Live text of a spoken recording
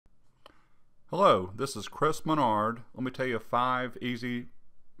Hello, this is Chris Menard. Let me tell you 5 easy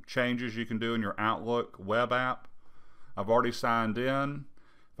changes you can do in your Outlook web app. I've already signed in.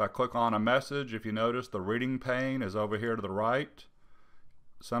 If I click on a message, if you notice, the reading pane is over here to the right.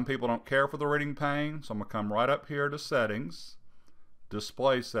 Some people don't care for the reading pane, so I'm going to come right up here to Settings,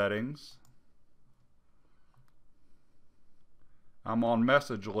 Display Settings. I'm on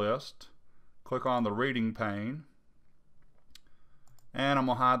Message List. Click on the reading pane. And I'm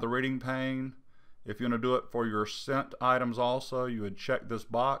going to hide the reading pane. If you want to do it for your sent items also, you would check this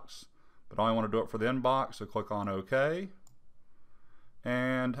box, but I only want to do it for the inbox, so click on OK.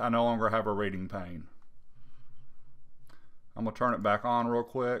 And I no longer have a reading pane. I'm going to turn it back on real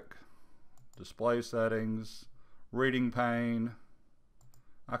quick. Display settings, reading pane.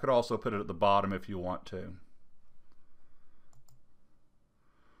 I could also put it at the bottom if you want to.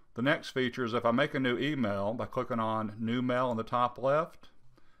 The next feature is if I make a new email by clicking on New Mail in the top left.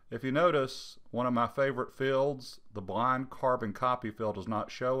 If you notice, one of my favorite fields, the blind carbon copy field, is not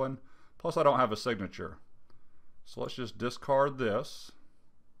showing. Plus, I don't have a signature. So let's just discard this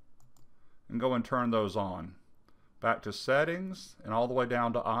and go and turn those on. Back to Settings and all the way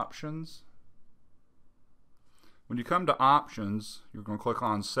down to Options. When you come to Options, you're going to click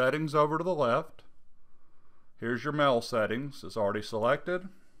on Settings over to the left. Here's your mail settings. It's already selected.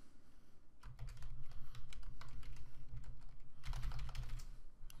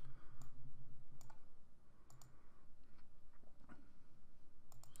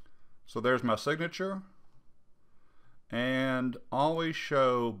 So there's my signature, and always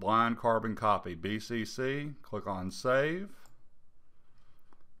show blind carbon copy, BCC. Click on Save.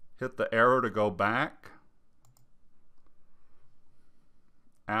 Hit the arrow to go back.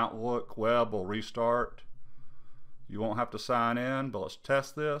 Outlook web will restart. You won't have to sign in, but let's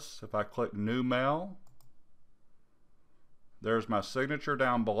test this. If I click New Mail, there's my signature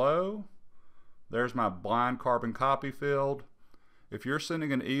down below. There's my blind carbon copy field. If you're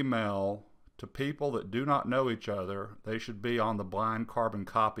sending an email to people that do not know each other, they should be on the blind carbon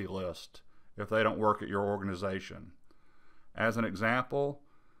copy list if they don't work at your organization. As an example,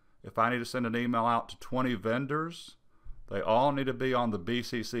 if I need to send an email out to 20 vendors, they all need to be on the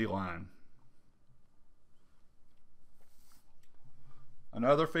BCC line.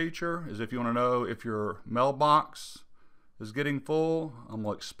 Another feature is if you want to know if your mailbox is getting full, I'm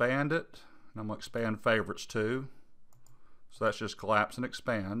going to expand it, and I'm going to expand favorites too. So that's just collapse and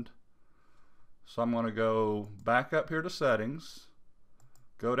expand. So I'm going to go back up here to Settings,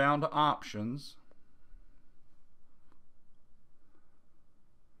 go down to Options.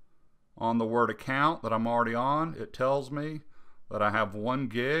 On the word account that I'm already on, it tells me that I have 1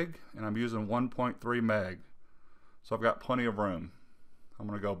 gig and I'm using 1.3 meg. So I've got plenty of room. I'm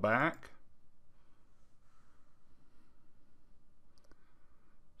going to go back.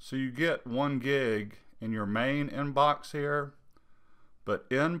 So you get 1 gig in your main inbox here, but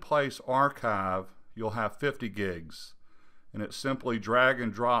in Place Archive you'll have 50 gigs, and it's simply drag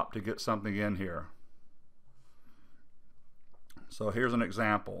and drop to get something in here. So here's an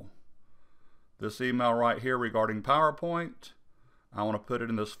example. This email right here regarding PowerPoint, I want to put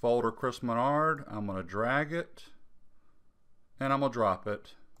it in this folder Chris Menard. I'm going to drag it and I'm going to drop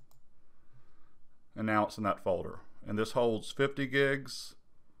it, and now it's in that folder, and this holds 50 gigs,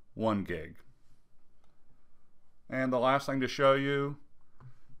 1 gig. And the last thing to show you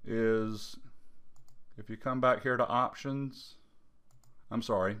is if you come back here to Options, I'm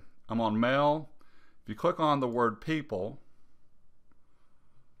on Mail. If you click on the word People,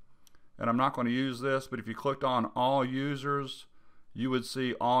 and I'm not going to use this, but if you clicked on All Users, you would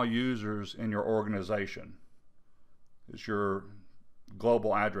see all users in your organization. It's your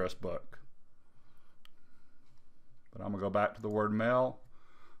global address book. But I'm going to go back to the word Mail.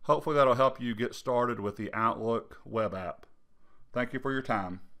 Hopefully that'll help you get started with the Outlook web app. Thank you for your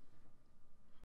time.